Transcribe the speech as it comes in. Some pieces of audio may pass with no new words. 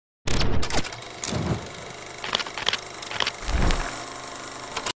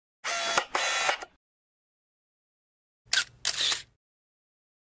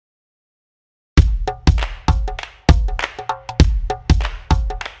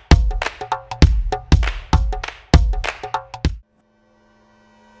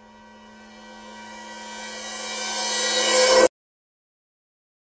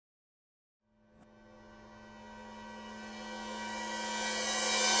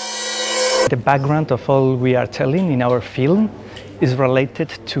The background of all we are telling in our film is related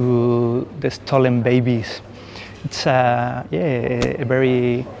to the stolen babies. It's a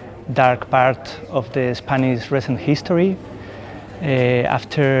very dark part of the Spanish recent history.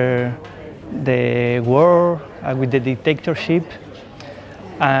 After the war with the dictatorship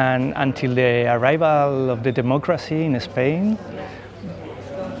and until the arrival of the democracy in Spain,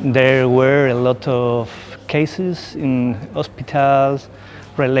 there were a lot of cases in hospitals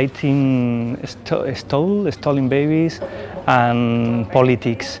relating stolen babies and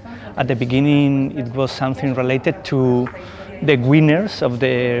politics. At the beginning, it was something related to the winners of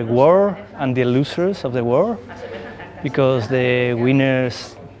the war and the losers of the war, because the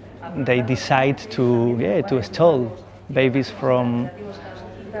winners, they decide to steal babies from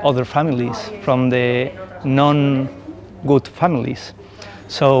other families, from the non-good families.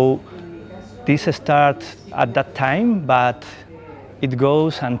 So this starts at that time, but it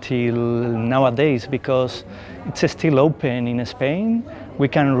goes until nowadays because it's still open in Spain. We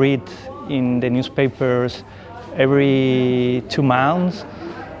can read in the newspapers every 2 months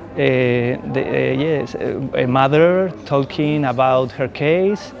a mother talking about her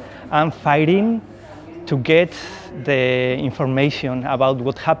case and fighting to get the information about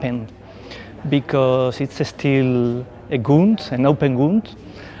what happened, because it's still a wound, an open wound,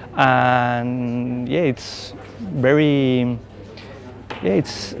 and it's very,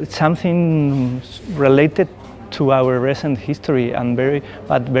 it's something related to our recent history and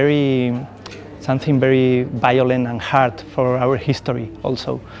something very violent and hard for our history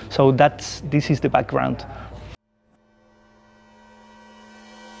also. So this is the background.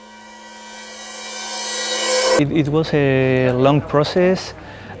 It was a long process,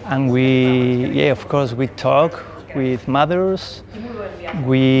 and we, of course, we talk with mothers,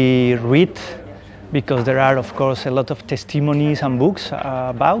 we read, because there are, of course, a lot of testimonies and books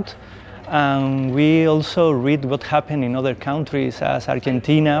about, and we also read what happened in other countries, as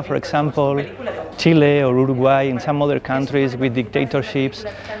Argentina, for example, Chile or Uruguay, and some other countries with dictatorships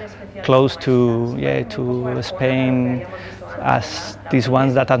close to Spain, as these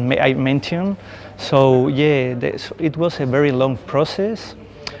ones that I mentioned. So it was a very long process,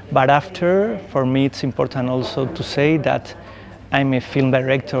 but after, for me, it's important also to say that I'm a film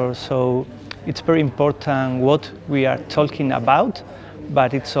director, so it's very important what we are talking about,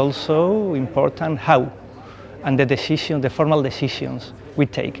 but it's also important how, and the formal decisions we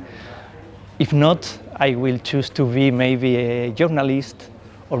take. If not, I will choose to be maybe a journalist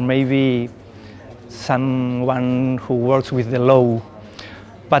or maybe someone who works with the law.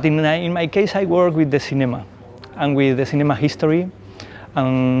 But in my case, I work with the cinema and with the cinema history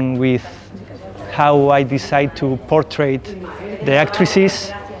and with how I decide to portray the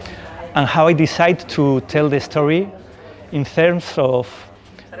actresses and how I decide to tell the story in terms of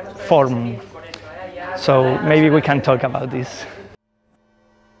form. So maybe we can talk about this.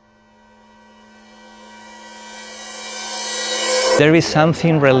 There is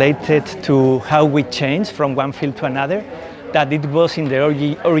something related to how we change from one film to another, that it was in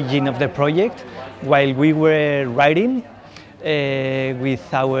the origin of the project. While we were writing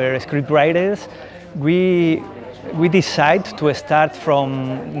with our scriptwriters, we decided to start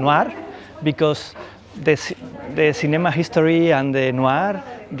from noir, because the cinema history and the noir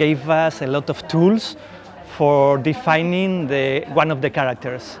gave us a lot of tools for defining one of the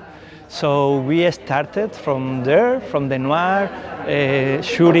characters. So we started from there, from the noir,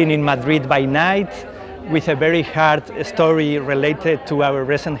 shooting in Madrid by night, with a very hard story related to our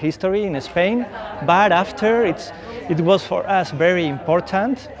recent history in Spain. But after, it was for us very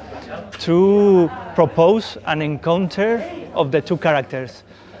important to propose an encounter of the two characters.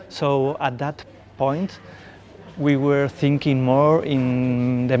 So at that point, we were thinking more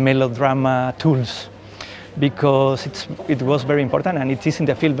in the melodrama tools, because it was very important, and it is in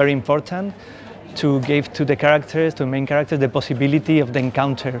the film very important, to give to the characters, to the main characters, the possibility of the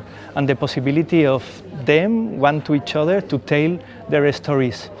encounter and the possibility of them, one to each other, to tell their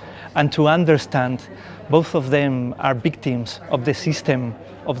stories and to understand both of them are victims of the system,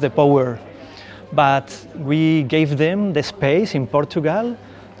 of the power. But we gave them the space in Portugal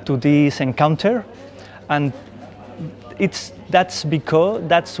to this encounter, and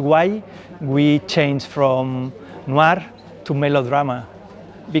that's why we changed from noir to melodrama,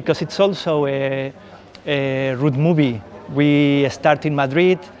 because it's also a road movie. We start in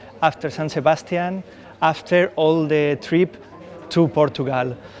Madrid, after San Sebastian, after all the trip to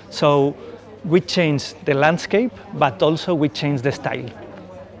Portugal. So we changed the landscape, but also we changed the style.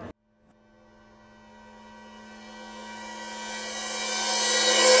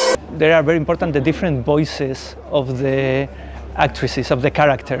 There are very important the different voices of the actresses, of the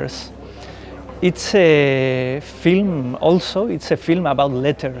characters. It's a film also, it's a film about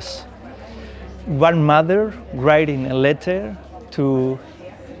letters. One mother writing a letter to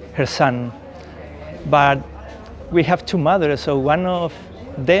her son. But we have two mothers, so one of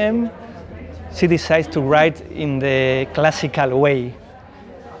them, she decides to write in the classical way.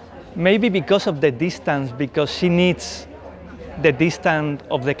 Maybe because of the distance, because she needs the distance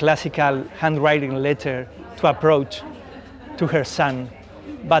of the classical handwriting letter to approach to her son.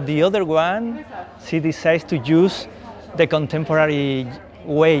 But the other one, she decides to use the contemporary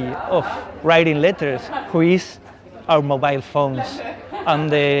way of writing letters, who is our mobile phones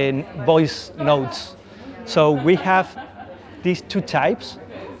and the voice notes. So we have these two types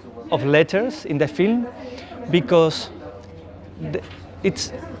of letters in the film because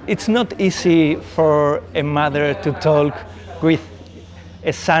it's not easy for a mother to talk with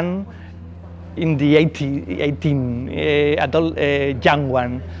a son in the 18 adult, young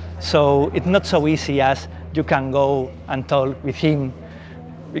one. So it's not so easy as you can go and talk with him,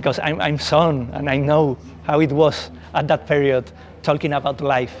 because I'm son and I know how it was at that period talking about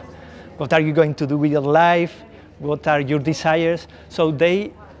life. What are you going to do with your life? What are your desires? So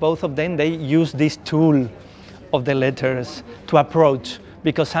both of them, they use this tool of the letters to approach,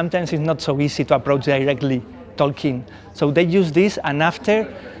 because sometimes it's not so easy to approach directly talking. So they use this, and after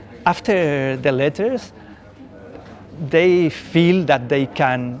the letters, they feel that they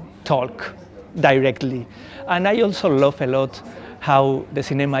can talk directly. And I also love a lot how the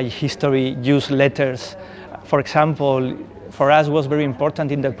cinema history use letters. For example, for us it was very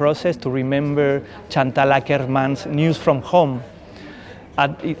important in the process to remember Chantal Akerman's News from Home.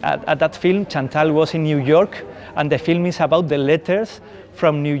 At that film, Chantal was in New York, and the film is about the letters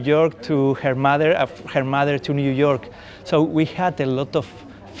from New York to her mother to New York. So we had a lot of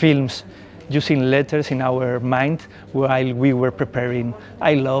films using letters in our mind while we were preparing.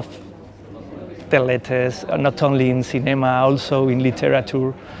 I love the letters, not only in cinema, also in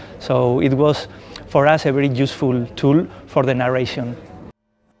literature. So it was, for us, a very useful tool for the narration.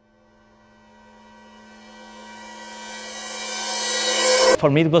 For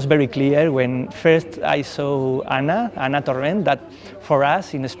me, it was very clear when first I saw Ana Torrent, that for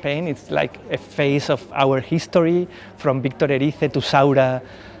us in Spain, it's like a phase of our history, from Víctor Iriarte to Saura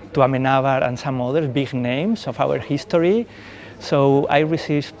to Amenábar and some other big names of our history. So I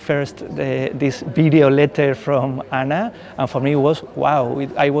received first this video letter from Ana, and for me it was wow,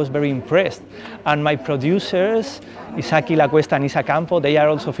 I was very impressed. And my producers, Isaki Lacuesta and Isa Campo, they are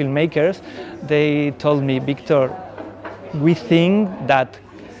also filmmakers, they told me, Victor, we think that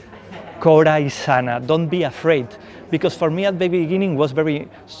Cora is Ana, don't be afraid. Because for me at the beginning was very,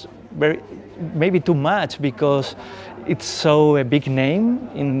 maybe too much, because it's so a big name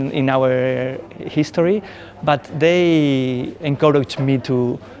in our history, but they encouraged me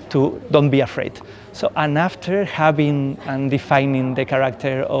to don't be afraid. So, and after having and defining the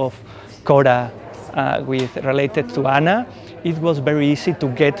character of Cora related to Ana, it was very easy to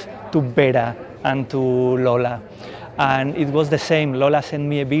get to Vera and to Lola. And it was the same. Lola sent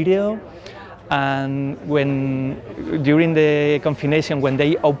me a video, and during the confination, when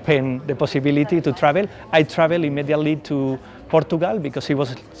they opened the possibility to travel, I traveled immediately to Portugal, because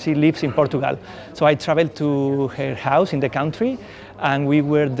she lives in Portugal. So I traveled to her house in the country, and we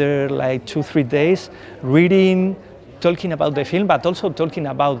were there like 2-3 days reading, talking about the film, but also talking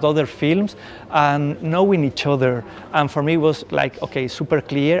about other films and knowing each other. And for me it was like, okay, super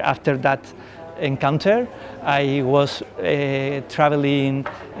clear after that encounter. I was traveling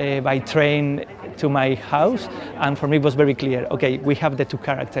by train to my house, and for me it was very clear, okay, we have the two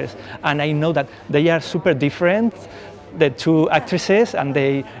characters, and I know that they are super different, the two actresses, and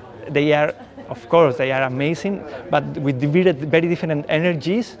they are, of course, they are amazing, but with very different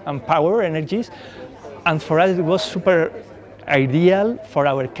energies and power energies. And for us it was super ideal for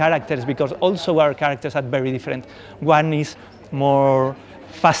our characters, because also our characters are very different. One is more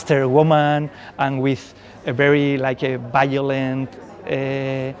faster woman and with a very a violent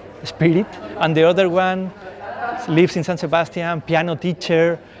spirit, and the other one lives in San Sebastian, piano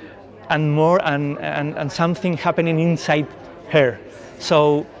teacher, and more, and something happening inside her.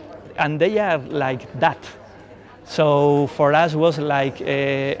 So, and they are like that. So for us was like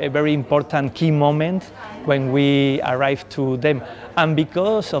a very important key moment when we arrived to them, and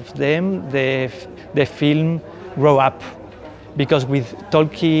because of them the film grew up. Because with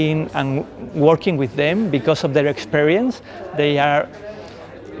talking and working with them, because of their experience, they are,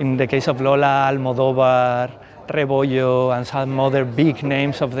 in the case of Lola, Almodóvar, Rebollo, and some other big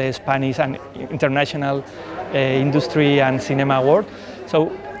names of the Spanish and international industry and cinema world.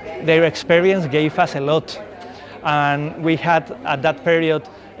 So their experience gave us a lot. And we had, at that period,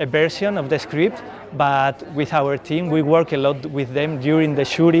 a version of the script, but with our team, we work a lot with them during the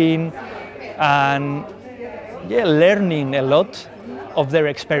shooting and learning a lot of their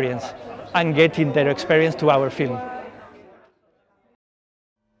experience and getting their experience to our film.